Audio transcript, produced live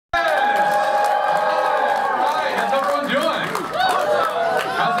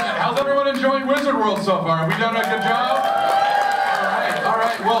WizardWorld so far. Have we done a good job? All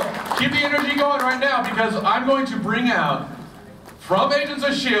right. Well, keep the energy going right now because I'm going to bring out, from Agents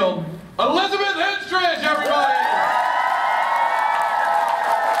of S.H.I.E.L.D., Elizabeth Henstridge, everybody!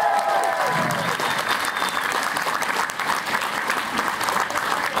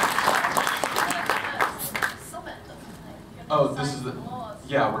 Oh, this is the.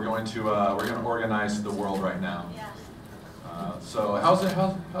 Yeah, we're going to organize the world right now. Yeah. So how's it?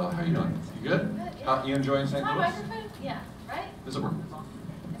 How are you doing? You good? Good, yeah. You enjoying St. Louis? My microphone? Yeah. Right? Does it work?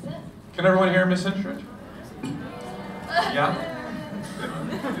 Is it? Can everyone hear Miss Henstridge? Yeah.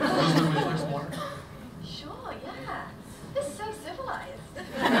 Elizabeth, would you like some water? Sure. Yeah. This is so civilized.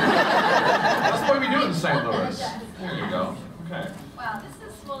 That's the way we do it in St. Louis. There you go. Okay. Wow, this is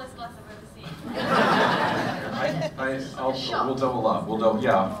the smallest glass I've ever seen. We'll double up.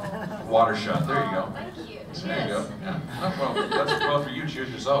 Yeah. Water shot. There you go. Thank you. Cheers. There you go. Yeah. Oh, well, that's well for you. Cheers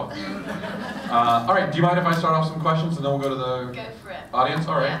yourself. All right. Do you mind if I start off some questions and then we'll go to the Go for it. audience?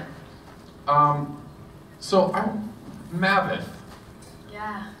 All right. Yeah. So Mavith.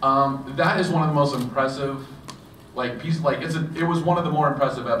 Yeah. That is one of the most impressive, it was one of the more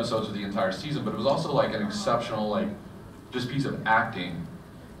impressive episodes of the entire season, but it was also like an exceptional just piece of acting,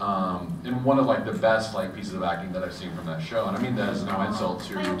 and one of the best pieces of acting that I've seen from that show. And I mean that as no insult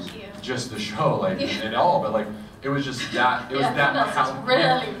to just the show at all, but it was just that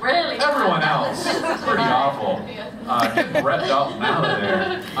really everyone else pretty awful. Get Brett Dalton out of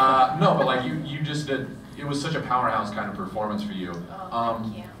there. No, but you just did. It was such a powerhouse kind of performance for you.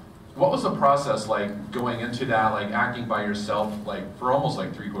 Thank you. What was the process like going into that, acting by yourself, for almost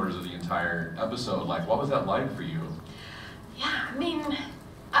 3/4 of the entire episode? What was that like for you? Yeah, I mean,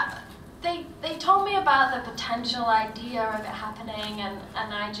 they told me about the potential idea of it happening, and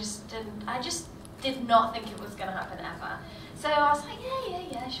I just did not think it was going to happen ever. So I was like,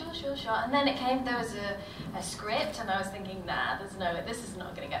 yeah, sure. And then there was a script, and I was thinking, nah, this is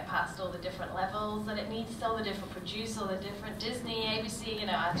not going to get past all the different levels that it needs, all the different producers, all the different Disney, ABC,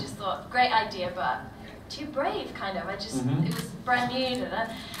 I just thought, great idea, but too brave, kind of. It was brand new.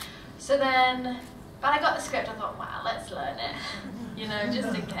 So then, but I got the script, I thought, wow, let's learn it,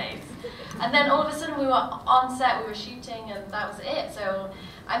 just in case. And then all of a sudden we were on set, we were shooting, and that was it. So,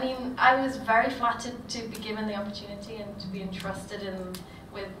 I mean, I was very flattered to be given the opportunity and to be entrusted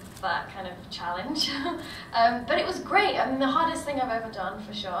with that kind of challenge. But it was great. I mean, the hardest thing I've ever done,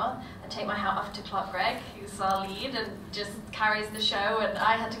 for sure. I take my hat off to Clark Gregg, who's our lead and just carries the show, and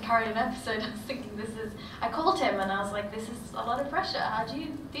I had to carry an episode. I was thinking, I called him and I was like, this is a lot of pressure. How do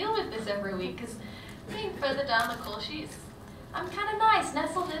you deal with this every week? Because being further down the call sheets, I'm kind of nice,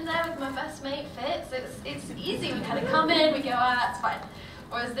 nestled in there with my best mate, Fitz. It's easy. We kind of come in, we go, it's fine.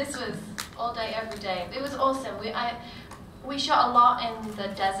 Whereas this was all day, every day. It was awesome. We shot a lot in the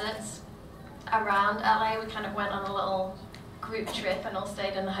deserts around LA. We kind of went on a little group trip and all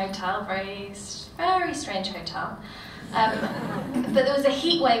stayed in a hotel, very strange hotel. But there was a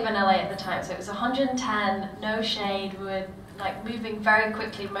heat wave in LA at the time, so it was 110, no shade. We were moving very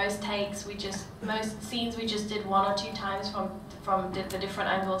quickly. Most scenes we just did 1 or 2 times from the different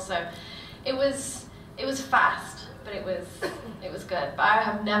angles. So it was fast. But it was good. But I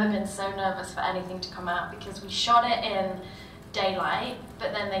have never been so nervous for anything to come out because we shot it in daylight,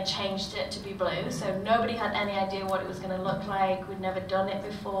 but then they changed it to be blue, so nobody had any idea what it was going to look like. We'd never done it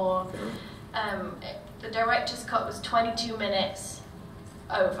before. The director's cut was 22 minutes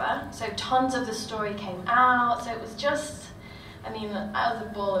over, so tons of the story came out, so it was just, I mean, I was a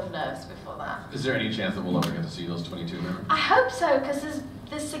ball of nerves before that. Is there any chance that we'll ever get to see those 22 minutes? I hope so, because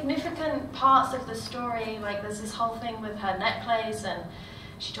there's significant parts of the story, there's this whole thing with her necklace, and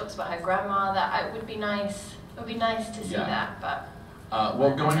she talks about her grandma. That it would be nice. It would be nice to see that. But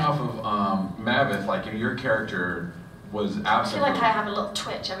well, going off of Mavith, your character was absent. I feel like I have a little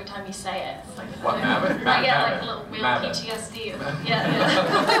twitch every time you say it. It's what, Mavith? I get a little real PTSD.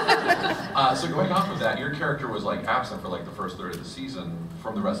 Yeah. So going off of that, your character was absent for the first third of the season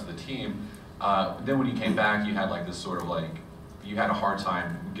from the rest of the team. Then when you came back, you had this sort of you had a hard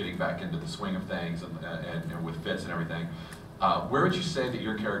time getting back into the swing of things and with Fitz and everything. Where would you say that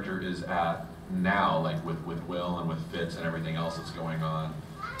your character is at now, with Will and with Fitz and everything else that's going on?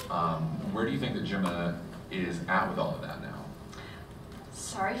 Where do you think that Gemma is at with all of that now?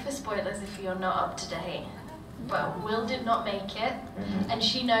 Sorry for spoilers if you're not up to date, but Will did not make it, and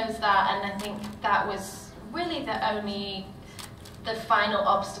she knows that, and I think that was really the final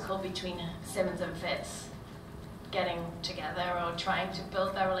obstacle between Simmons and Fitz getting together or trying to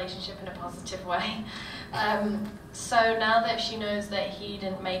build their relationship in a positive way. So now that she knows that he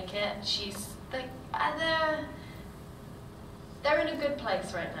didn't make it, she's they're in a good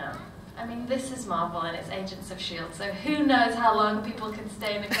place right now. I mean, this is Marvel and it's Agents of S.H.I.E.L.D., so who knows how long people can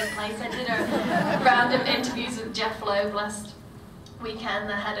stay in a good place. I did a round of interviews with Jeff Loeb last weekend,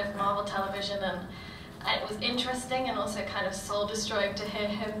 the head of Marvel Television, and it was interesting and also kind of soul-destroying to hear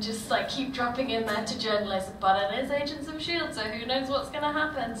him just like keep dropping in there to journalists, but it is Agents of S.H.I.E.L.D., so who knows what's going to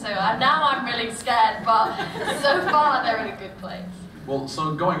happen. So now I'm really scared, but so far they're in a good place. Well,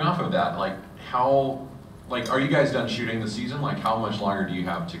 so going off of that, like how, like are you guys done shooting the season? Like how much longer do you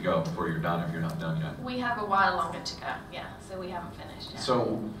have to go before you're done if you're not done yet? We have a while longer to go, yeah, so we haven't finished yet.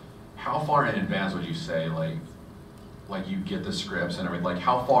 So how far in advance would you say like you get the scripts and everything? Like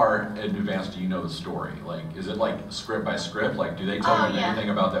how far in advance do you know the story? Like is it like script by script? Like do they tell you anything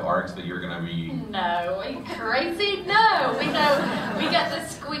about the arcs that you're gonna be? No, are you crazy? No, we know we get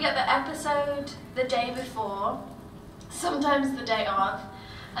the episode the day before, sometimes the day of,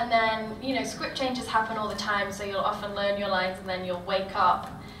 and then you know script changes happen all the time. So you'll often learn your lines and then you'll wake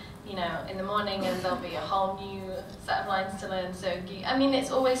up, you know, in the morning and there'll be a whole new set of lines to learn. So, I mean,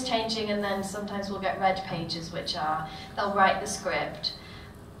 it's always changing, and then sometimes we'll get red pages, which are, they'll write the script,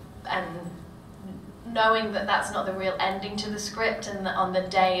 and knowing that that's not the real ending to the script, and that on the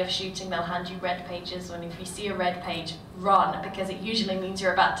day of shooting they'll hand you red pages, and if you see a red page, run, because it usually means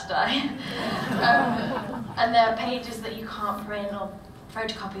you're about to die. And there are pages that you can't print, or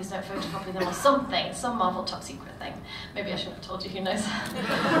photocopies, don't photocopy them, or something, some Marvel top secret thing. Maybe I shouldn't have told you, who knows. So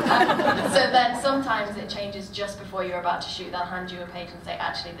then sometimes it changes just before you're about to shoot. They'll hand you a page and say,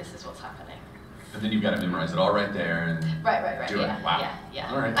 actually, this is what's happening. And then you've got to memorize it all right there and right, do yeah, it. Wow.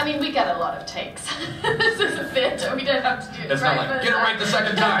 Yeah. All right. I mean, we get a lot of takes. This is a theatre, we don't have to do it It's right not like, get it right the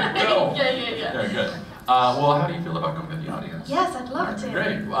second time, go! Yeah. Very good. Well, how do you feel about going to the audience? Yes, I'd love to.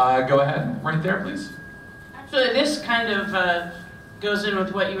 Great. Go ahead, right there, please. Actually, this kind of goes in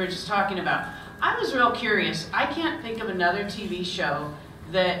with what you were just talking about. I was real curious. I can't think of another TV show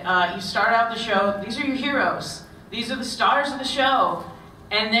that you start out the show, these are your heroes, these are the stars of the show,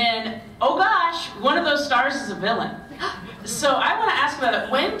 and then, oh gosh, one of those stars is a villain. So I want to ask about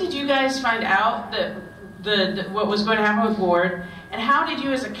it. When did you guys find out that what was going to happen with Ward, and how did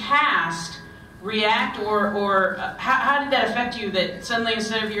you as a cast react, or how did that affect you that suddenly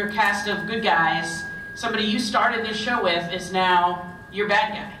instead of your cast of good guys, somebody you started this show with is now your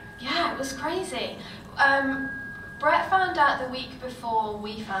bad guy? Yeah, it was crazy. Brett found out the week before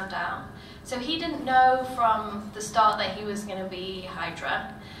we found out. So he didn't know from the start that he was going to be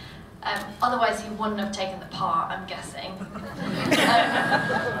Hydra. Otherwise he wouldn't have taken the part, I'm guessing.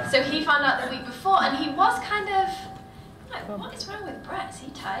 So he found out the week before, and he was kind of like, what is wrong with Brett? Is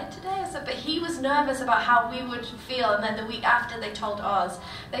he tired today? But he was nervous about how we would feel, and then the week after they told us.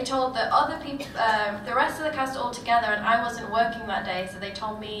 They told the other people, the rest of the cast all together, and I wasn't working that day, so they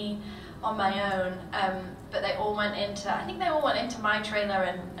told me on my own, but they all went into, I think they all went into my trailer,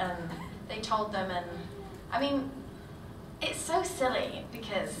 and they told them, and I mean, it's so silly,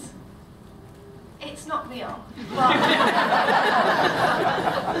 because it's not real. But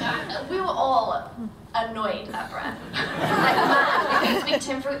we were all annoyed at Brett. Like mad. We couldn't speak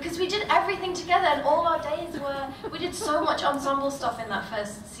to him because we did everything together, and all our days we did so much ensemble stuff in that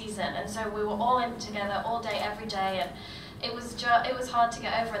first season, and so we were all in together all day, every day, and it was hard to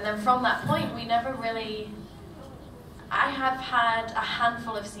get over. And then from that point, we never really, I have had a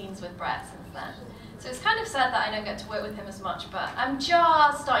handful of scenes with Brett since then. So it's kind of sad that I don't get to work with him as much, but I'm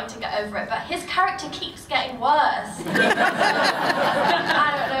just starting to get over it. But his character keeps getting worse.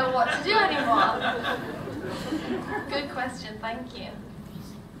 I don't know what to do anymore. Good question, thank you.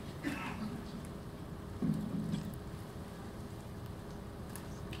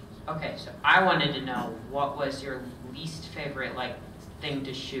 Okay, so I wanted to know, what was your least favorite thing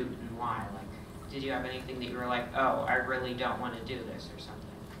to shoot and why? Like, did you have anything that you were like, oh, I really don't want to do this or something?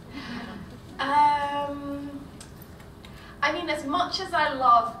 I mean, as much as I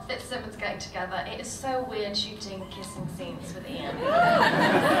love Fitzsimmons getting together, it is so weird shooting kissing scenes with Ian.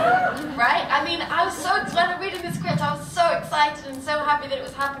 Right? I mean, I was so excited reading the script, I was so excited and so happy that it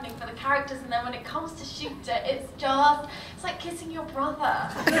was happening for the characters, and then when it comes to shoot it, it's like kissing your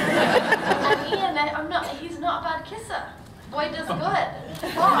brother. And Ian, he's not a bad kisser. Boy does good.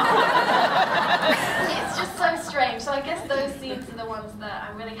 It's just so strange. So I guess those scenes are the ones that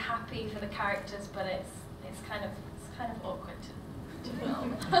I'm really happy for the characters, but it's kind of awkward to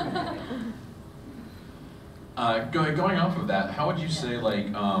film. Going off of that, how would you say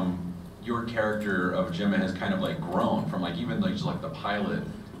your character of Gemma has kind of grown from even just the pilot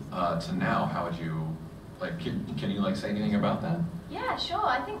to now? How would you can you say anything about that? Yeah, sure.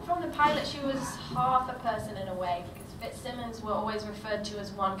 I think from the pilot she was half a person in a way, because Fitzsimmons were always referred to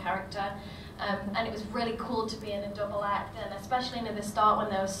as one character, and it was really cool to be in a double act, and especially near the start when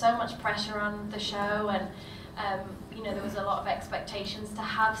there was so much pressure on the show, and you know, there was a lot of expectations. To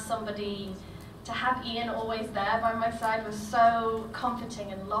have somebody, to have Ian always there by my side was so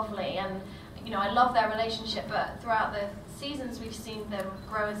comforting and lovely, and you know, I love their relationship, but throughout the seasons we've seen them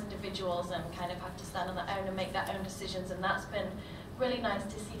grow as individuals and kind of have to stand on their own and make their own decisions, and that's been really nice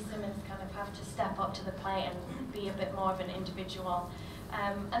to see Simmons kind of have to step up to the plate and be a bit more of an individual.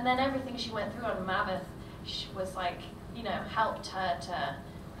 And then everything she went through on Mammoth was like, you know, helped her to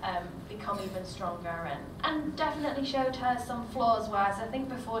become even stronger, and definitely showed her some flaws, whereas I think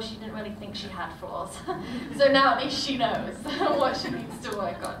before she didn't really think she had flaws. So now at least she knows what she needs to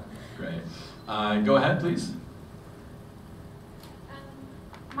work on. Great. Go ahead, please.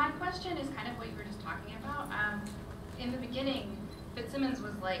 My question is kind of what you were just talking about. In the beginning, Fitzsimmons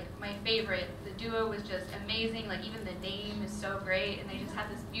was like my favorite. The duo was just amazing. Like even the name is so great, and they just have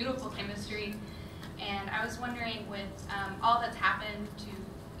this beautiful chemistry. And I was wondering, with all that's happened to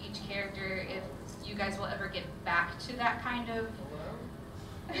each character, if you guys will ever get back to that kind of,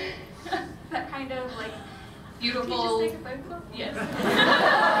 like beautiful. Did you just take a phone call? Yes.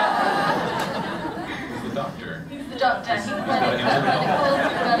 Who's the doctor? He's the doctor. He's ready to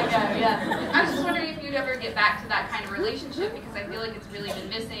go. Yeah. I was just wondering if you'd ever get back to that kind of relationship, because I feel like it's really been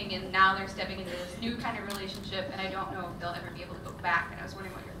missing, and now they're stepping into this new kind of relationship, and I don't know if they'll ever be able to go back, and I was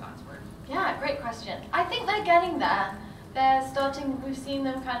wondering what your thoughts were. Yeah, great question. I think they're getting there. They're starting, we've seen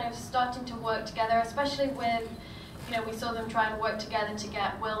them kind of starting to work together, especially with, you know, we saw them try and work together to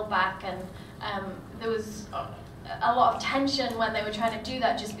get Will back, and there was a lot of tension when they were trying to do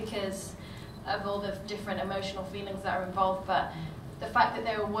that, just because of all the different emotional feelings that are involved, but the fact that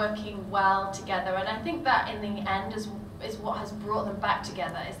they were working well together, and I think that in the end is what has brought them back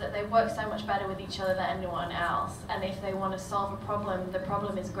together, is that they work so much better with each other than anyone else, and if they want to solve a problem, the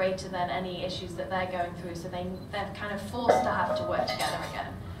problem is greater than any issues that they're going through, so they're kind of forced to have to work together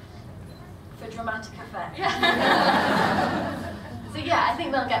again. For dramatic effect. So yeah, I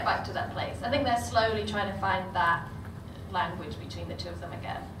think they'll get back to that place. I think they're slowly trying to find that language between the two of them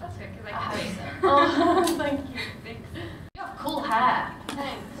again. That's good, because I I can hope wait. so. Oh, thank you. Thanks. You have cool hair.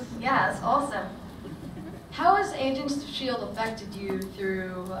 Thanks. Yeah, it's awesome. How has Agents of S.H.I.E.L.D. affected you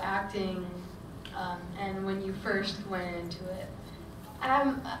through acting, and when you first went into it?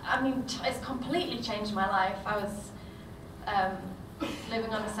 I mean, it's completely changed my life. I was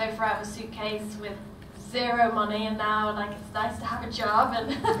living on a sofa out of a suitcase with zero money, and now like it's nice to have a job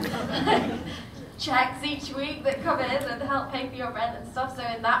and checks each week that come in and help pay for your rent and stuff. So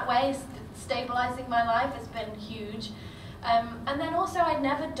in that way, stabilizing my life has been huge. And then also, I'd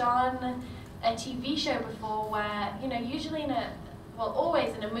never done a TV show before where, you know, usually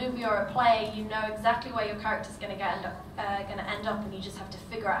always in a movie or a play, you know exactly where your character's going to end up, and you just have to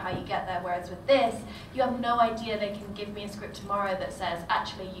figure out how you get there. Whereas with this, you have no idea. They can give me a script tomorrow that says,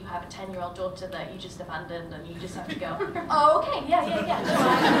 actually, you have a 10-year-old daughter that you just abandoned, and you just have to go, oh, okay, yeah. No,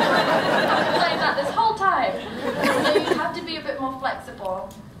 I've been playing that this whole time. So you have to be a bit more flexible.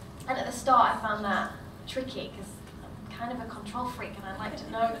 And at the start, I found that tricky, because I'm kind of a control freak, and I like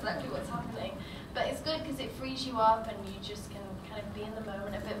to know exactly what's happening. But it's good because it frees you up, and you just can kind of be in the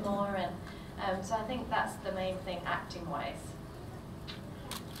moment a bit more, and so I think that's the main thing, acting-wise.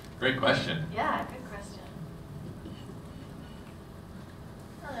 Great question. Yeah, good question.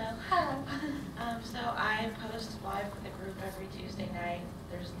 Hello. Hello. So I post live with the group every Tuesday night.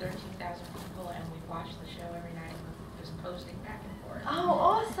 There's 13,000 people, and we watch the show every night, just posting back and forth. Oh,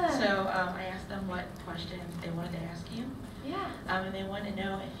 awesome. So I asked them what questions they wanted to ask you. Yeah. And they wanted to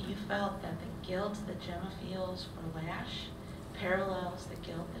know if you felt that the guilt that Gemma feels for Lash parallels the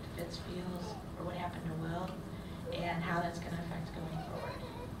guilt that Fitz feels for what happened to Will, and how that's going to affect going forward.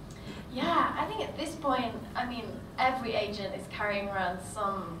 Yeah, I think at this point, I mean, every agent is carrying around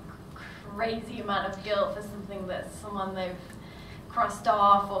some crazy amount of guilt for something that someone they've crossed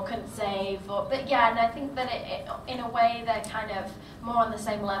off or couldn't save. But yeah, and I think that it, in a way, they're kind of more on the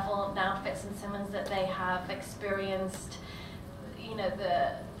same level now, Fitz and Simmons, that they have experienced, you know,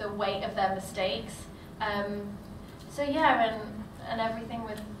 the weight of their mistakes. So yeah, and everything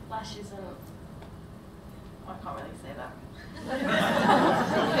with Lashes and, well, I can't really say that.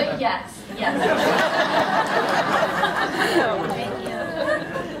 But yes.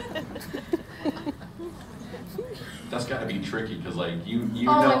 That's got to be tricky because, like, you Oh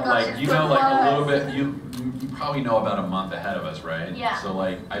know, my gosh, like, it's you the know, like a little worst. bit. You probably know about a month ahead of us, right? Yeah. So,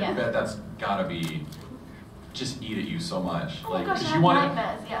 like, I Yeah. bet that's got to be just eat at you so much. Oh Like, my gosh, I 'cause have you want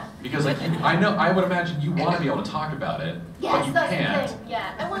nightmares, yeah. because, like, I would imagine you want to be able to talk about it, but Yes, you that's can't. the thing,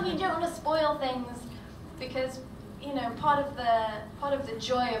 yeah. And when you don't want to spoil things, because, you know, part of the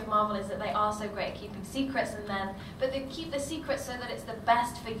joy of Marvel is that they are so great at keeping secrets, but they keep the secrets so that it's the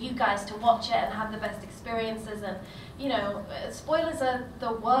best for you guys to watch it and have the best experiences. And you know, spoilers are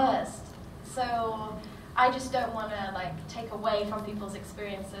the worst. So I just don't want to like take away from people's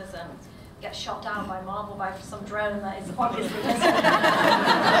experiences and get shot down by Marvel by some drone that is obviously listening. We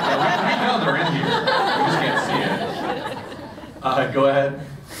know they're in here. We just can't see it. Go ahead.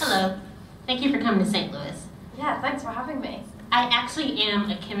 Hello. Thank you for coming to St. Louis. Yeah, thanks for having me. I actually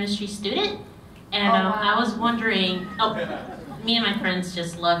am a chemistry student, and wow. I was wondering, me and my friends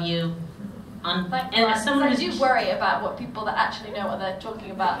just love you. And as someone I who's do worry about what people that actually know what they're talking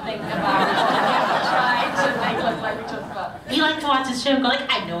about think about trying to make look like we talk about. we like to watch this show and go like,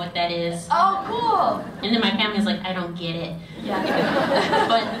 I know what that is. Oh, cool. And then my family's like, I don't get it. Yeah.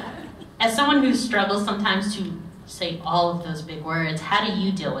 But as someone who struggles sometimes to say all of those big words, how do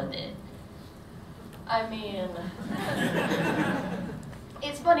you deal with it? I mean,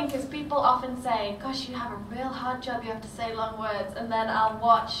 it's funny because people often say, gosh, you have a real hard job, you have to say long words, and then I'll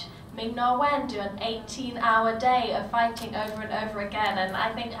watch Ming-Na Wen do an 18-hour day of fighting over and over again, and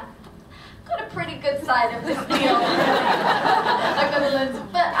I think I've got a pretty good side of this deal. I've got to learn some,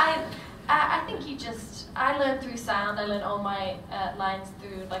 but I think I learn through sound. I learn all my lines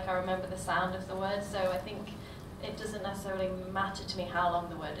through, like, I remember the sound of the words, so I think it doesn't necessarily matter to me how long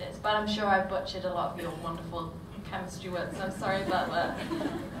the word is, but I'm sure I butchered a lot of your wonderful chemistry words, so I'm sorry about that,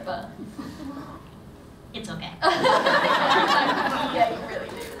 but... It's okay. Yeah, you really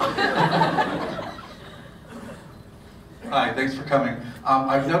do. Hi, thanks for coming.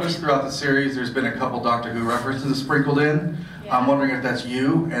 I've noticed throughout the series there's been a couple Doctor Who references sprinkled in. Yeah. I'm wondering if that's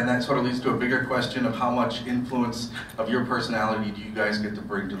you, and that sort of leads to a bigger question of how much influence of your personality do you guys get to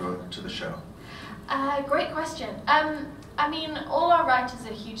bring to the show? Great question. I mean, all our writers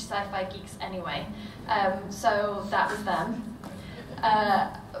are huge sci-fi geeks anyway, so that was them.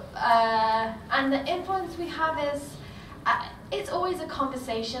 And the influence we have is, it's always a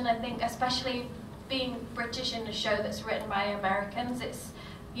conversation, I think, especially being British in a show that's written by Americans. It's,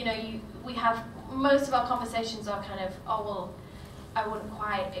 you know, we have, most of our conversations are kind of, oh, well, it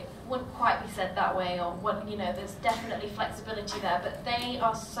wouldn't quite be said that way, or what, you know, there's definitely flexibility there, but they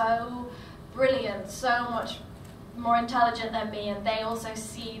are so brilliant, so much more intelligent than me, and they also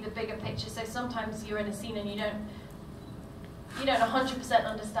see the bigger picture. So sometimes you're in a scene and you don't 100%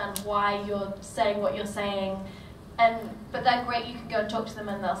 understand why you're saying what you're saying, but they're great. You can go and talk to them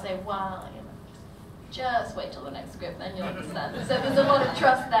and they'll say, well, you know, just wait till the next script, then you'll understand. So there's a lot of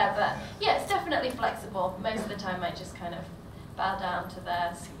trust there, but yeah, it's definitely flexible. Most of the time I just kind of bow down to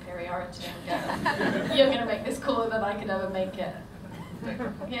their superiority and go, you're going to make this cooler than I could ever make it.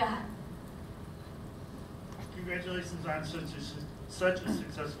 Yeah. Congratulations on such a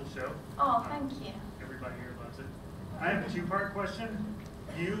successful show. Oh, thank you. Everybody here loves it. I have a two-part question.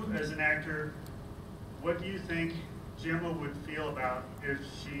 You, as an actor, what do you think Gemma would feel about if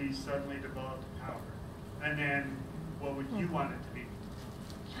she suddenly developed power? And then, what would you want it to be?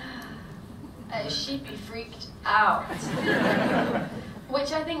 She'd be freaked out,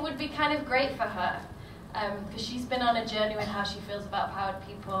 which I think would be kind of great for her, because she's been on a journey with how she feels about powered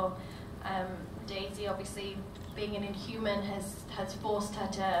people. Daisy, obviously, being an Inhuman has forced her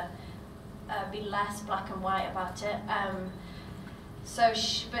to be less black and white about it.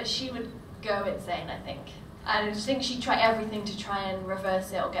 But she would go insane, I think. I just think she'd try everything to try and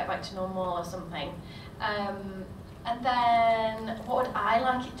reverse it or get back to normal or something. And then, what would I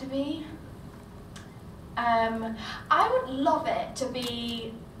like it to be? I would love it to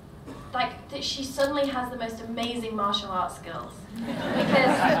be like that she suddenly has the most amazing martial arts skills.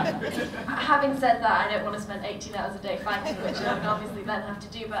 Because having said that, I don't want to spend 18 hours a day fighting, which I would obviously then have to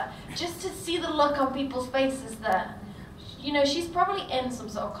do, but just to see the look on people's faces that, you know, she's probably in some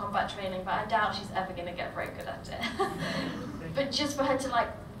sort of combat training, but I doubt she's ever going to get very good at it. But just for her to like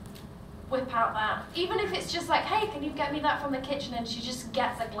whip out that, even if it's just like, hey, can you get me that from the kitchen, and she just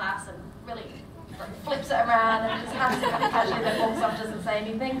gets a glass and really flips it around and just hands it really casually, then walks off, doesn't say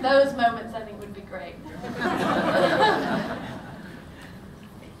anything. Those moments I think would be great.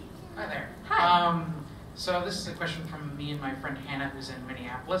 Hi there. Hi. So this is a question from me and my friend Hannah, who's in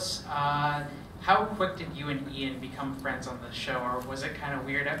Minneapolis. How quick did you and Ian become friends on the show, or was it kind of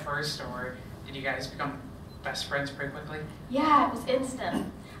weird at first, or did you guys become best friends pretty quickly? Yeah, it was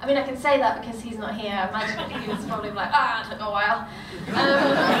instant. I mean, I can say that because he's not here. I imagine he was probably like, it took a while.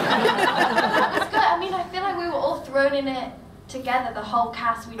 That was good. I mean, I feel like we were all thrown in it together, the whole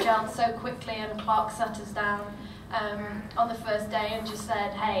cast. We gelled so quickly, and Clark sat us down on the first day and just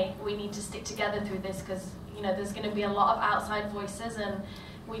said, hey, we need to stick together through this because, you know, there's going to be a lot of outside voices, and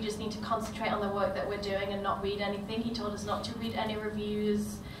we just need to concentrate on the work that we're doing and not read anything. He told us not to read any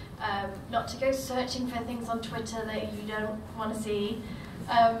reviews, not to go searching for things on Twitter that you don't want to see.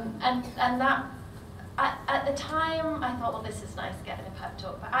 And that, at the time, I thought, well, this is nice getting a pep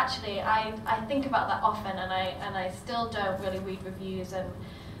talk. But actually, I think about that often, and I still don't really read reviews. And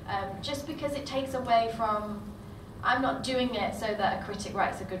just because it takes away from, I'm not doing it so that a critic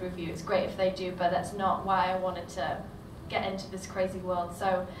writes a good review. It's great if they do, but that's not why I wanted to get into this crazy world.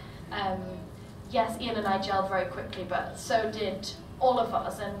 So, yes, Ian and I gelled very quickly, but so did all of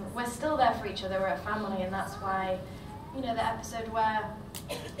us, and we're still there for each other. We're a family, and that's why, you know, the episode where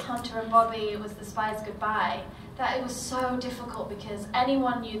Hunter and Bobby was the spy's goodbye, that it was so difficult because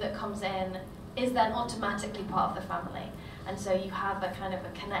anyone new that comes in is then automatically part of the family. And so you have a kind of a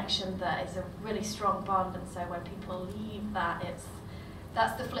connection that is a really strong bond, and so when people leave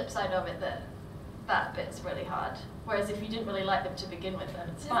that's the flip side of it, that bit's really hard. Whereas if you didn't really like them to begin with, then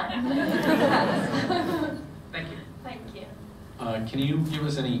it's fine. Thank you. Thank you. Can you give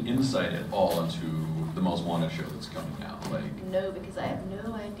us any insight at all into the Most Wanted show that's coming out? No, because I have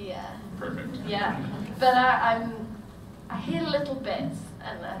no idea. Perfect. Yeah, but I hear little bits,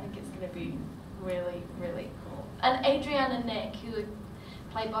 and I think it's going to be really, really cool. And Adrienne and Nick, who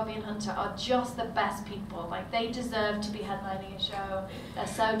play Bobby and Hunter, are just the best people. Like, they deserve to be headlining a show. They're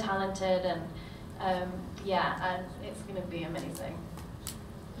so talented, and yeah, and it's going to be amazing.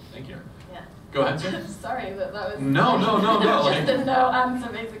 Thank you. Yeah. Go ahead, sir. Sorry, that was No. just a no answer,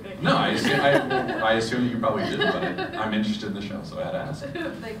 basically. No, I assume you probably did, but I'm interested in the show, so I had to ask.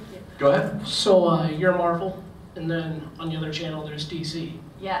 Thank you. Go ahead. So you're Marvel, and then on the other channel there's DC.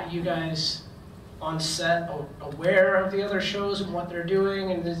 Yeah. Are you guys on set aware of the other shows and what they're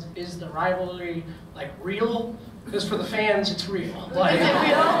doing, and is the rivalry like real? Because for the fans, it's real. Like, Is it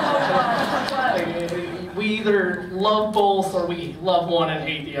real? we either love both or we love one and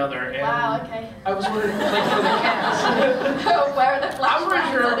hate the other. And Wow, okay. I was wondering, like, for the cast. Where are the I'm pretty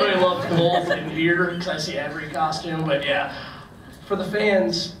sure flashbacks? everybody loves both in here because I see every costume. But yeah, for the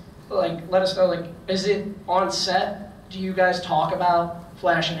fans, like, let us know. Like, is it on set? Do you guys talk about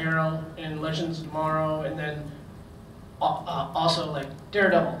Flash and Arrow and Legends of Tomorrow, and then also like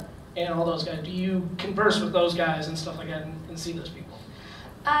Daredevil and all those guys? Do you converse with those guys and stuff like that and see those people?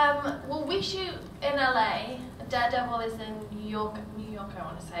 Well, we shoot in LA. Daredevil is in New York, I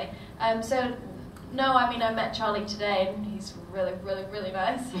want to say. So, no, I mean, I met Charlie today, and he's really, really, really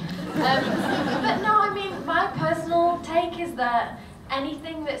nice. But no, I mean, my personal take is that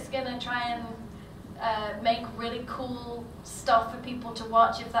anything that's going to try and make really cool stuff for people to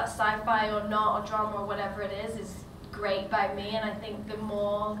watch, if that's sci-fi or not, or drama or whatever it is great by me. And I think the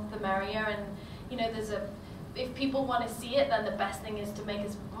more, the merrier. And, you know, if people want to see it, then the best thing is to make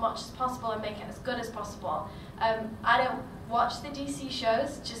as much as possible and make it as good as possible. I don't watch the DC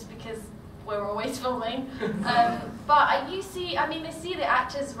shows just because we're always filming. But they see the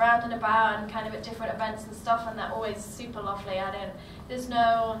actors round and about and kind of at different events and stuff, and they're always super lovely. I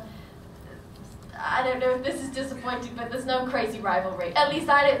don't know if this is disappointing, but there's no crazy rivalry. At least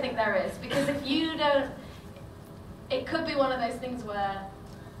I don't think there is, because if you don't, it could be one of those things where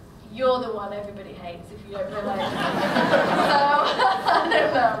you're the one everybody hates if you don't realize it. So, I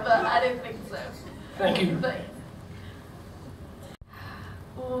don't know, but I don't think so. Thank you. But,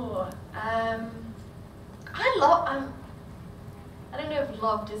 I don't know if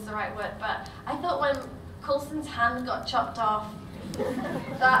loved is the right word, but I thought when Coulson's hand got chopped off,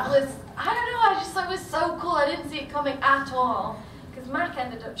 that was, I don't know, I just thought it was so cool. I didn't see it coming at all. Because Mac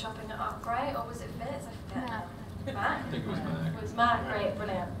ended up chopping it off, right? Or was it Fitz? I forget. Mac? I think it was Mac. It was Mac, great,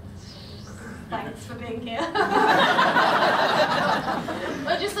 brilliant. Thanks for being here. I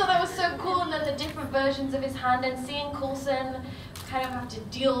just thought that was so cool, and then the different versions of his hand, and seeing Coulson kind of have to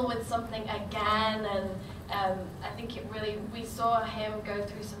deal with something again, and I think it really, we saw him go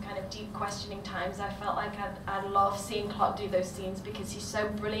through some kind of deep questioning times. I felt like I'd love seeing Clark do those scenes because he's so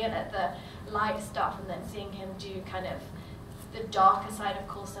brilliant at the light stuff, and then seeing him do kind of the darker side of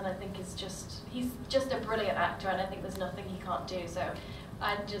Coulson, I think he's just a brilliant actor, and I think there's nothing he can't do. So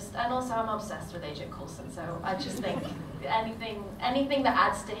and also I'm obsessed with Agent Coulson, so I just think anything that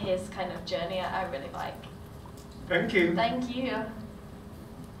adds to his kind of journey, I really like. Thank you. Thank you.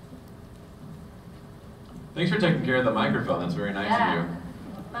 Thanks for taking care of the microphone. That's very nice of you.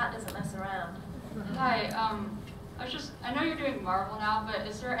 Matt doesn't mess around. Hi. I know you're doing Marvel now, but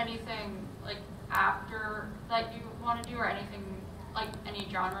is there anything like after that you want to do, or anything like any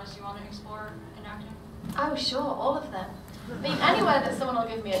genres you want to explore in acting? Oh, sure, all of them. I mean, anywhere that someone will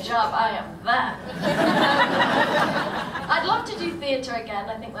give me a job, I am there. I'd love to do theatre again.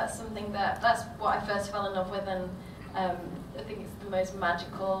 I think that's something that's what I first fell in love with, and I think it's the most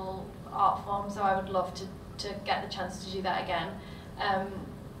magical art form, so I would love to get the chance to do that again.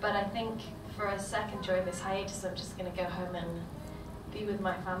 But I think for a second during this hiatus, I'm just going to go home and be with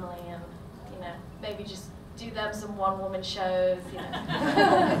my family and, maybe just do them some one-woman shows,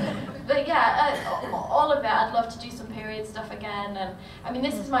 But yeah, all of it. I'd love to do some period stuff again. And I mean,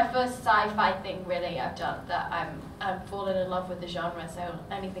 this is my first sci-fi thing really I've done that I'm falling in love with the genre. So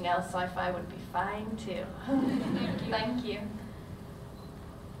anything else sci-fi would be fine too. Thank you.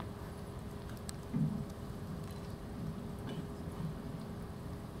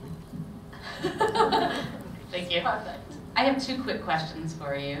 Thank you. Perfect. I have two quick questions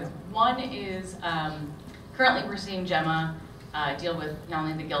for you. One is, currently we're seeing Gemma deal with not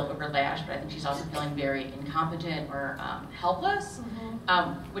only the guilt over Lash, but I think she's also feeling very incompetent or helpless,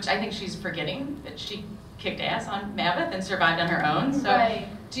 which I think she's forgetting that she kicked ass on Maveth and survived on her own. So Right.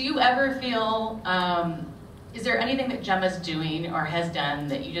 Do you ever feel, is there anything that Gemma's doing or has done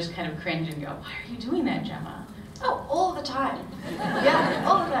that you just kind of cringe and go, why are you doing that, Gemma? Oh, all the time. Yeah,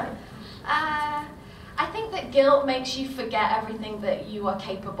 all the time. I think that guilt makes you forget everything that you are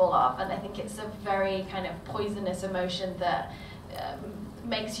capable of, and I think it's a very kind of poisonous emotion that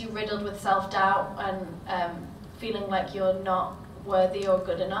makes you riddled with self-doubt and feeling like you're not worthy or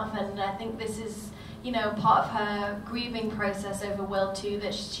good enough. And I think this is, part of her grieving process over Will too,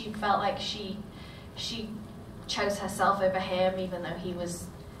 that she felt like she chose herself over him, even though he was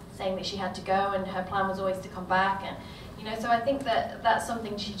saying that she had to go, and her plan was always to come back. And so I think that that's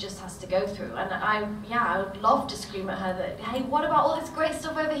something she just has to go through. And I would love to scream at her that, hey, what about all this great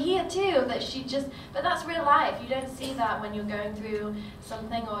stuff over here too? But that's real life. You don't see that when you're going through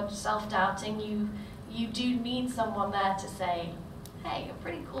something or self-doubting. You do need someone there to say, hey, you're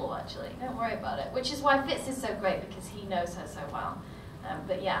pretty cool actually, don't worry about it. Which is why Fitz is so great, because he knows her so well.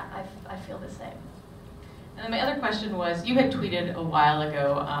 But yeah, I feel the same. And then my other question was, you had tweeted a while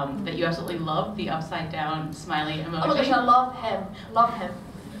ago that you absolutely loved the upside down smiley emoji. Oh my gosh, I love him. Love him.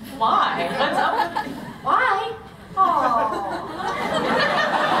 Why? What's up with Why? Oh.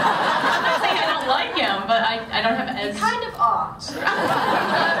 I'm not saying I don't like him, but I don't have as... You kind of are.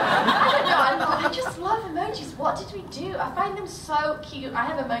 I don't know, I just love emojis. What did we do? I find them so cute. I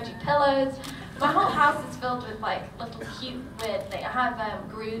have emoji pillows. My whole house is filled with little cute weird things. I have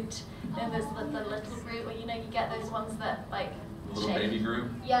Groot. And there's the little Groot where you get those ones that The little shape. baby Groot?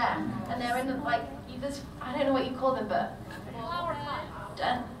 Yeah, and they're in the this, I don't know what you call them, but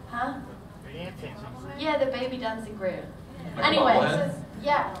huh? Yeah, the baby dancing Groot. Anyway,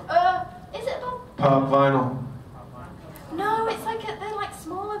 yeah. Is it the Pop vinyl. No, it's they're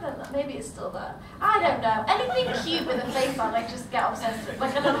smaller than that. Maybe it's still there. I don't know. Anything cute with a face on, I just get obsessed with,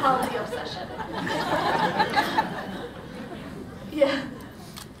 an unhealthy obsession. Yeah.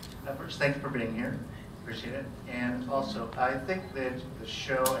 First, thanks for being here. Appreciate it. And also, I think that the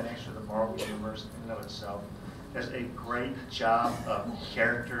show and actually the Marvel Universe in and of itself does a great job of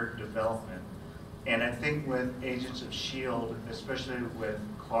character development. And I think with Agents of S.H.I.E.L.D., especially with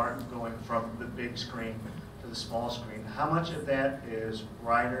Clark going from the big screen to the small screen, how much of that is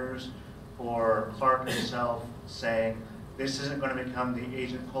writers or Clark himself saying, this isn't going to become the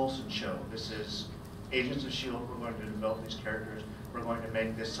Agent Coulson show. This is Agents of S.H.I.E.L.D., we're going to develop these characters. We're going to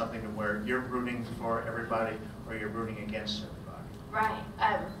make this something to where you're rooting for everybody or you're rooting against everybody. Right.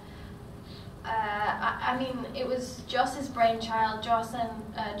 I mean, it was Joss's brainchild. Joss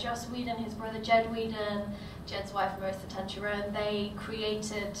Whedon, his brother Jed Whedon, Jed's wife Marissa Tancharoen, they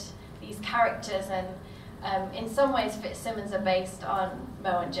created these characters, and in some ways Fitzsimmons are based on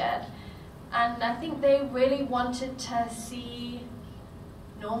Mo and Jed. And I think they really wanted to see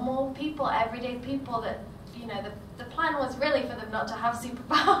normal people, everyday people that, the plan was really for them not to have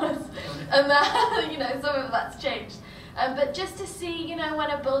superpowers, and some of that's changed. But just to see, when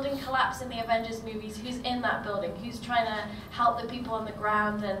a building collapses in the Avengers movies, who's in that building, who's trying to help the people on the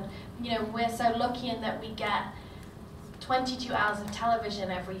ground, and we're so lucky in that we get 22 hours of television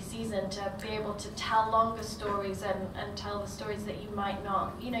every season to be able to tell longer stories and tell the stories that you might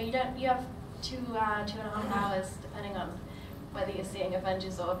not, you have 2.5 hours depending on whether you're seeing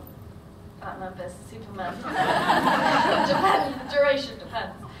Avengers or Batman vs Superman. Duration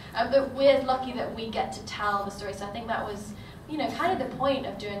depends. But we're lucky that we get to tell the story. So I think that was, kind of the point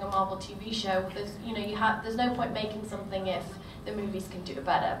of doing a Marvel TV show. There's no point making something if the movies can do it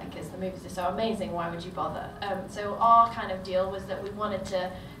better, because the movies are so amazing. Why would you bother? So our kind of deal was that we wanted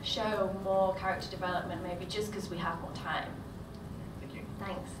to show more character development, maybe just because we have more time. Thank you.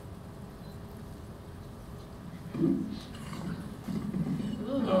 Thanks.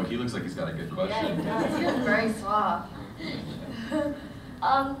 Oh, he looks like he's got a good question. Yeah, he does. He's very suave.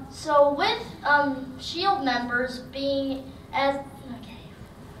 So with S.H.I.E.L.D. members being As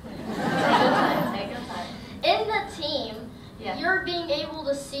take your time. In the team, you're being able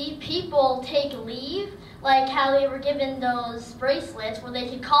to see people take leave, like how they were given those bracelets where they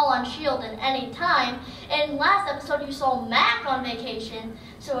could call on S.H.I.E.L.D. at any time. And last episode you saw Mac on vacation.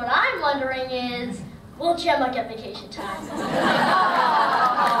 So what I'm wondering is, will Gemma get vacation time?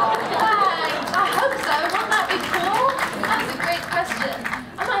 I hope so. Wouldn't that be cool? That's a great question.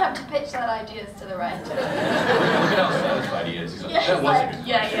 I might have to pitch that ideas to the writer. Look at how satisfied he is. He's like, that was a good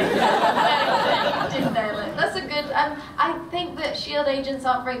You did nail it. That's a good. I think that S.H.I.E.L.D. agents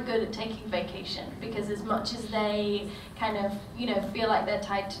aren't very good at taking vacation because as much as they kind of, feel like they're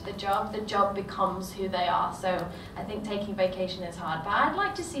tied to the job becomes who they are. So I think taking vacation is hard. But I'd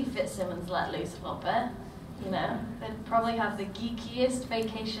like to see Fitzsimmons let loose a little bit. They'd probably have the geekiest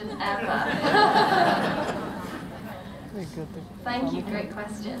vacation ever. Thank you. Great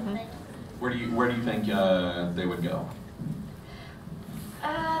question. Where do you think they would go?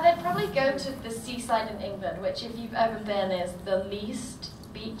 They'd probably go to the seaside in England, which, if you've ever been, is the least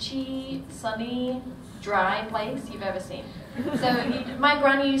beachy, sunny, dry place you've ever seen. So my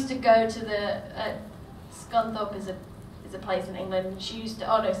granny used to go to the Scunthorpe is a place in England. She used to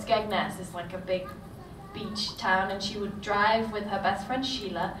Skegness is like a big beach town, and she would drive with her best friend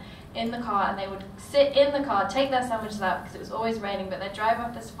Sheila in the car, and they would sit in the car, take their sandwiches out because it was always raining, but they'd drive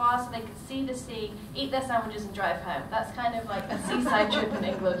up as far so they could see the sea, eat their sandwiches and drive home. That's kind of like a seaside trip in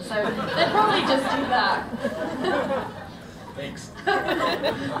England, so they'd probably just do that. Thanks.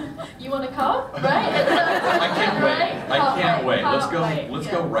 You want to come? Right? I can't wait. I can't wait. Let's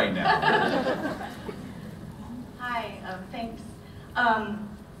go right now. Hi, thanks.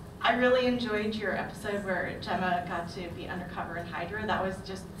 I really enjoyed your episode where Gemma got to be undercover in Hydra. That was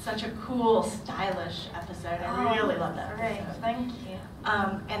just such a cool, stylish episode. I really loved that episode. Great, thank you.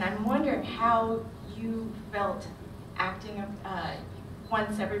 And I'm wondering how you felt acting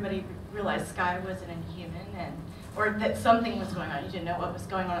once everybody realized Skye was an Inhuman, or that something was going on. You didn't know what was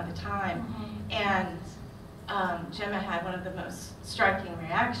going on at the time. And Gemma had one of the most striking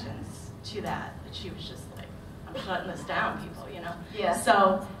reactions to that she was just like, I'm shutting this down, people, Yeah.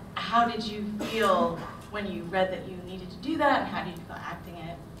 So how did you feel when you read that you needed to do that, and how did you feel acting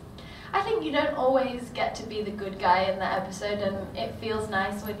it? I think you don't always get to be the good guy in that episode, and it feels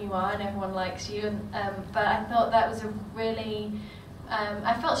nice when you are and everyone likes you. But I thought that was a really...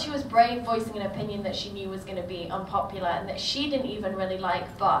 I felt she was brave voicing an opinion that she knew was going to be unpopular and that she didn't even really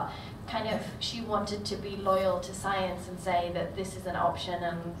like, but kind of she wanted to be loyal to science and say that this is an option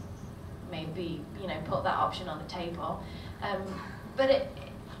and maybe, put that option on the table. But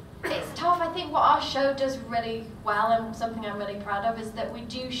it's tough. I think what our show does really well, and something I'm really proud of, is that we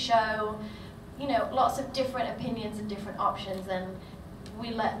do show, lots of different opinions and different options, and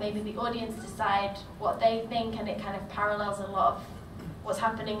we let maybe the audience decide what they think, and it kind of parallels a lot of what's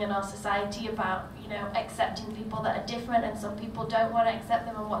happening in our society about, accepting people that are different, and some people don't want to accept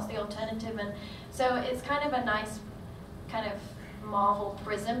them, and what's the alternative. And so it's kind of a nice kind of Marvel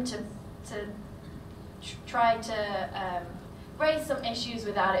prism to try to raise some issues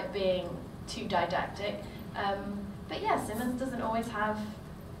without it being too didactic. But yeah, Simmons doesn't always have,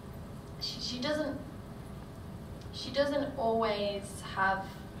 she doesn't always have,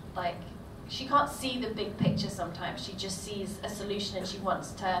 like, she can't see the big picture sometimes. She just sees a solution and she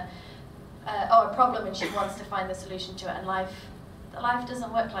wants to, or a problem and she wants to find the solution to it. And life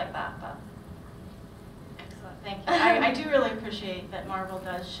doesn't work like that. But excellent, thank you. I do really appreciate that Marvel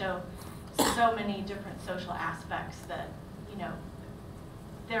does show so many different social aspects that,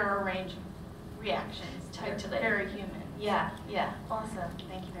 there are a range of reactions. Totally. Very human. Yeah, awesome.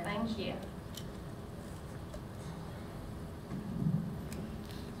 Thank you very much. Thank you.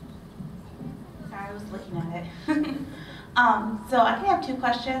 Sorry, I was looking at it. So I can have two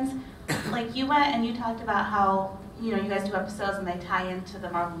questions. Like, you went and you talked about how, you guys do episodes and they tie into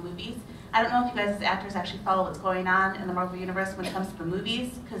the Marvel movies. I don't know if you guys as actors actually follow what's going on in the Marvel universe when it comes to the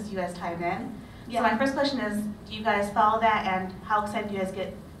movies, because you guys tie them in. Yeah. So my first question is, do you guys follow that, and how excited do you guys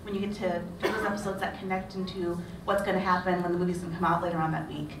get when you get to do those episodes that connect into what's going to happen when the movie's going to come out later on that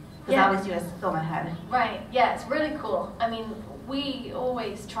week? Because obviously you guys film ahead. Right, yeah, it's really cool. I mean, we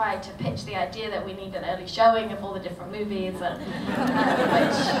always try to pitch the idea that we need an early showing of all the different movies, and,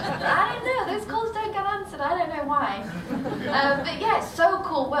 which, I don't know, those calls don't get answered, I don't know why. But yeah, it's so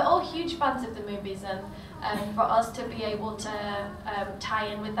cool. We're all huge fans of the movies, and for us to be able to tie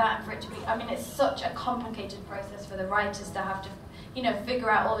in with that, for it to be, I mean, it's such a complicated process for the writers to have to, figure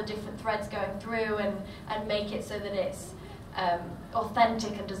out all the different threads going through and make it so that it's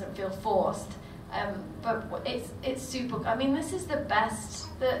authentic and doesn't feel forced. But it's super. I mean, this is the best.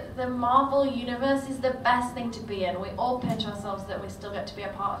 The Marvel universe is the best thing to be in. We all pinch ourselves that we still get to be a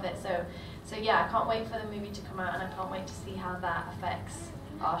part of it. So yeah, I can't wait for the movie to come out, and I can't wait to see how that affects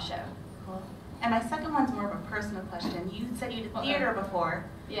our show. Cool. And my second one's more of a personal question. You said you did theater before.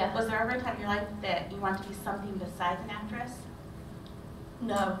 Yeah. Was there ever a time in your life that you wanted to be something besides an actress?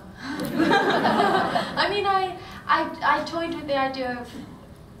 No. I mean, I toyed with the idea of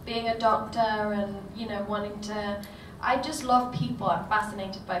being a doctor and, you know, wanting to. I just love people. I'm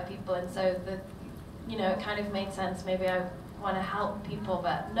fascinated by people, and so it kind of made sense. Maybe I want to help people,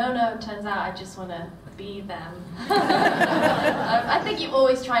 but no. It turns out I just want to be them. I think you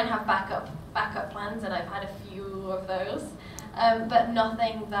always try and have backup plans, and I've had a few of those, but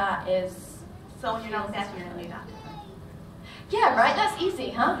nothing that is. So when you're not that, you're gonna be a doctor. Yeah, right. That's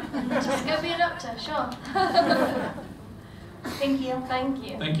easy, huh? Just go be a doctor. Sure. Thank you. Thank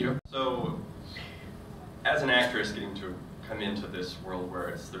you. Thank you. So, as an actress, getting to come into this world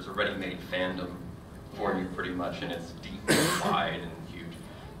where there's a ready-made fandom for you, pretty much, and it's deep and wide and huge.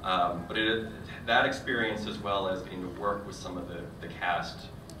 But that experience, as well as getting to work with some of the cast,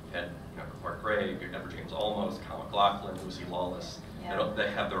 you had Clark Gray, you had Edward James Olmos, Kyle MacLachlan, Lucy Lawless. Yeah. They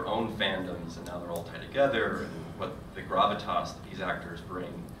have their own fandoms, and now they're all tied together, and what the gravitas that these actors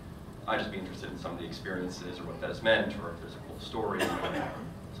bring. I'd just be interested in some of the experiences, or what that has meant, or if there's a cool story, or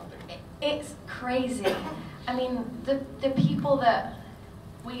something. It's crazy. I mean, the people that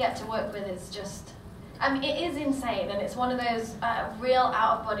we get to work with is just, I mean, it is insane, and it's one of those real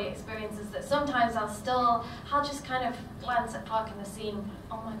out-of-body experiences that sometimes I'll just kind of glance at Clark in the scene,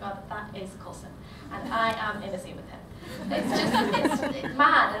 oh my god, that is Coulson, and I am in a scene with him. It's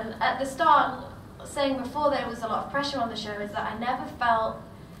mad, and at the start, saying before there was a lot of pressure on the show, is that I never felt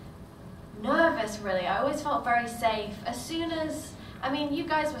nervous, really. I always felt very safe. As soon as, I mean, you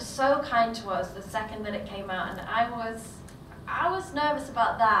guys were so kind to us the second that it came out, and I was nervous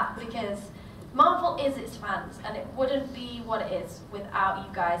about that, because Marvel is its fans, and it wouldn't be what it is without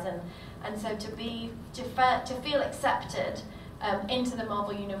you guys, and so to feel accepted into the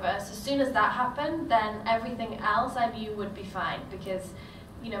Marvel universe, as soon as that happened, then everything else I knew would be fine, because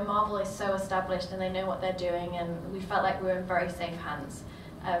Marvel is so established and they know what they're doing, and we felt like we were in very safe hands.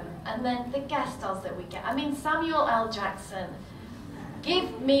 And then the guest stars that we get. I mean, Samuel L. Jackson,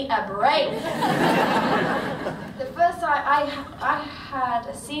 give me a break. The first time I had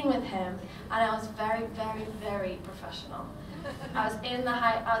a scene with him, and I was very, very, very professional. I was in the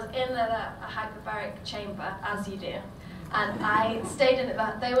hyperbaric chamber, as you do, and I stayed in it.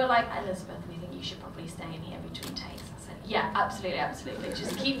 They were like, Elizabeth, we think you should probably stay in here between takes. I said, yeah, absolutely, absolutely.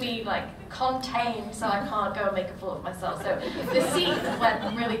 Just keep me contained so I can't go and make a fool of myself. So the scene went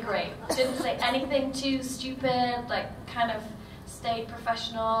really great. Didn't say anything too stupid, kind of stayed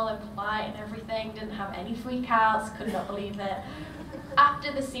professional and polite and everything. Didn't have any freakouts, could not believe it.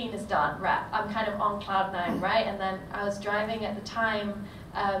 After the scene is done, right, I'm kind of on cloud 9, right? And then I was driving at the time,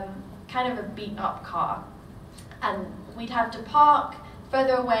 kind of a beat up car. And we'd have to park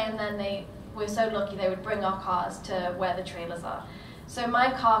further away, and then we're so lucky they would bring our cars to where the trailers are. So my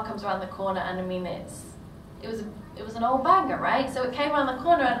car comes around the corner, and I mean, it was an old banger, right? So it came around the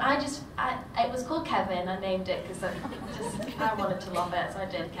corner, and it was called Kevin. I named it because I wanted to love it, so I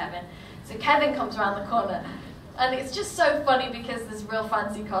did Kevin. So Kevin comes around the corner, and it's just so funny because there's real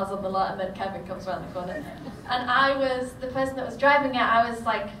fancy cars on the lot, and then Kevin comes around the corner. And I was the person that was driving it. I was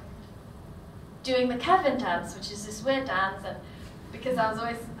doing the Kevin dance, which is this weird dance, and because I was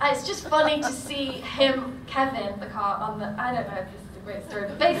always, it's just funny to see him, Kevin, the car on the, I don't know if this is a great story,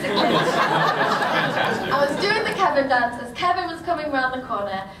 but basically, I was doing the Kevin dance as Kevin was coming around the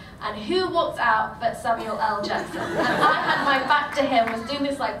corner, and who walks out but Samuel L. Jackson? And I had my back to him, was doing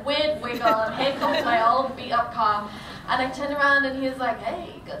this weird wiggle, and here comes my old beat up car, and I turned around and he was like,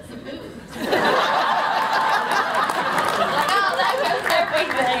 hey, you got some moves. Oh, that goes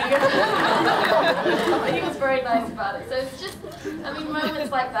everything. He was very nice about it. So it's just, I mean,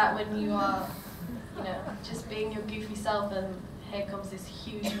 moments like that when you are, just being your goofy self, and here comes this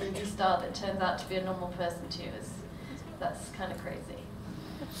huge movie star that turns out to be a normal person too. That's kind of crazy.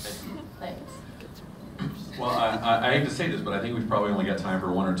 Thanks. Well, I hate to say this, but I think we've probably only got time for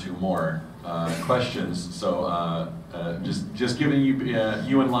one or two more questions. So just giving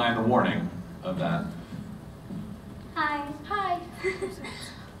you and Lion the warning of that. Hi. Hi.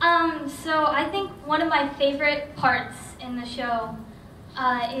 So I think one of my favorite parts in the show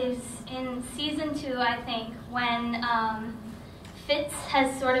is in season 2, I think, when Fitz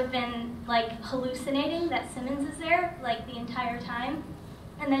has sort of been hallucinating that Simmons is there the entire time.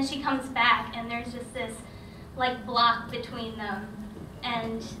 And then she comes back, and there's just this block between them.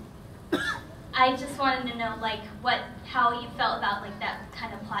 And I just wanted to know, like, how you felt about like that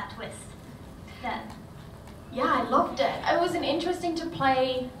kind of plot twist. Yeah, I loved it. It was interesting to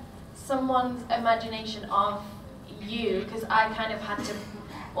play someone's imagination of you, because I kind of had to,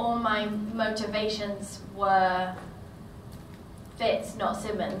 all my motivations were Fitz, not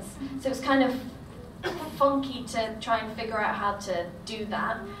Simmons. So it was kind of funky to try and figure out how to do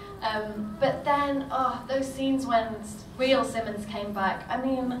that. But then, those scenes when real Simmons came back, I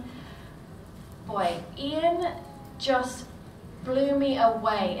mean, boy, Ian just blew me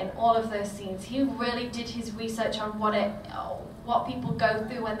away in all of those scenes. He really did his research on what people go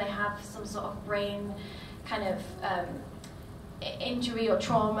through when they have some sort of brain kind of injury or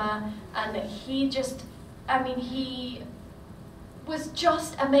trauma, and he just, I mean, he was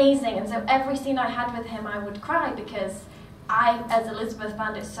just amazing. And so every scene I had with him, I would cry, because I, as Elizabeth,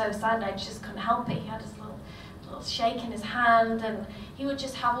 found it so sad. I just couldn't help it. He had this little shake in his hand, and he would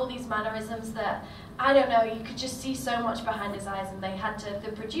just have all these mannerisms that, I don't know, you could just see so much behind his eyes, and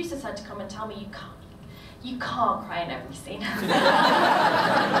the producers had to come and tell me, you can't cry in every scene.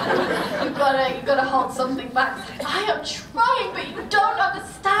 You've got to hold something back. Like, I am trying, but you don't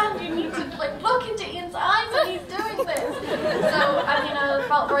understand. You need to look into Ian's eyes when he's doing this. So I mean, I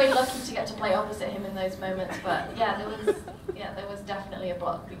felt very lucky to get to play opposite him in those moments. But yeah, there was definitely a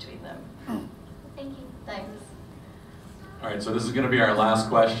block between them. Thank you. Thanks. All right, so this is going to be our last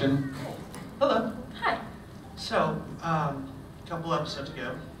question. Hello. Hi. So, a couple episodes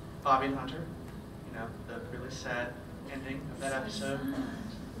ago, Bobby and Hunter, the really sad ending of that episode.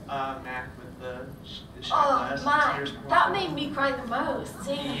 Mac with the shot glass. Mac, that made me cry the most.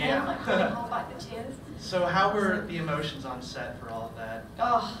 Seeing him hold back the tears. So how were the emotions on set for all of that?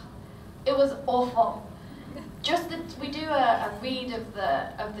 Oh, it was awful. Just that we do a read of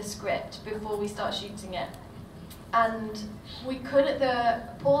the script before we start shooting it, and we could.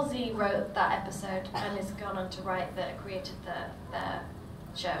 Paul Z wrote that episode and has gone on to created the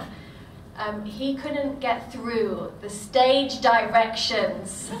show. He couldn't get through the stage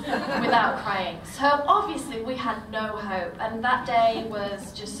directions without crying. So obviously we had no hope, and that day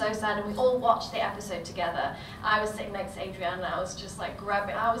was just so sad, and we all watched the episode together. I was sitting next to Adrienne, and I was just like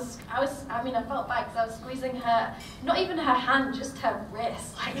grabbing, I felt bad because I was squeezing her, not even her hand, just her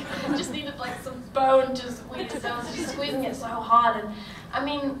wrist. Like, I just needed some bone to squeeze, so I was just squeezing it so hard. And I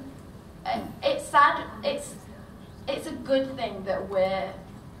mean, it's sad, it's a good thing that we're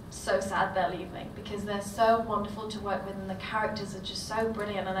so sad they're leaving, because they're so wonderful to work with, and the characters are just so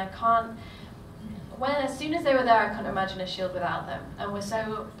brilliant, and as soon as they were there, I couldn't imagine a S.H.I.E.L.D. without them, and we're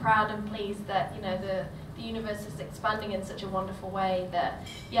so proud and pleased that the universe is expanding in such a wonderful way that,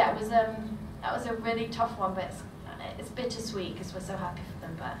 yeah, that was a really tough one, but it's bittersweet because we're so happy for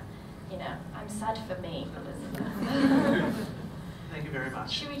them, but I'm sad for me, Elizabeth. Thank you very much.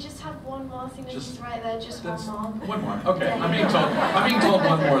 Should we just have one more thing? She's right there, just one more. One more. Okay, I'm being told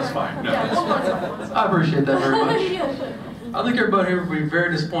one more is fine. No, yeah, one more. I appreciate that very much. I think everybody here would be very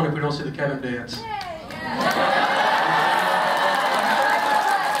disappointed if we don't see the Kevin dance.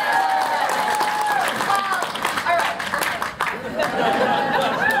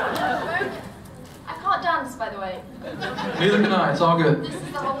 I can't dance, by the way. Neither can I. It's all good. This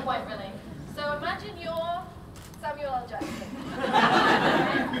is the whole point, really. So imagine you're Samuel L. Jackson.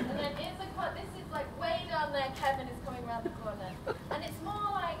 And then here's the cut. This is way down there. Kevin is coming around the corner, and it's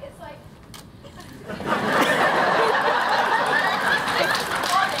more like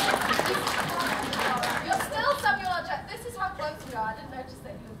you're still Samuel L. Jackson. This is how close we are. I didn't notice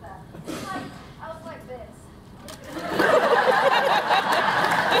that he was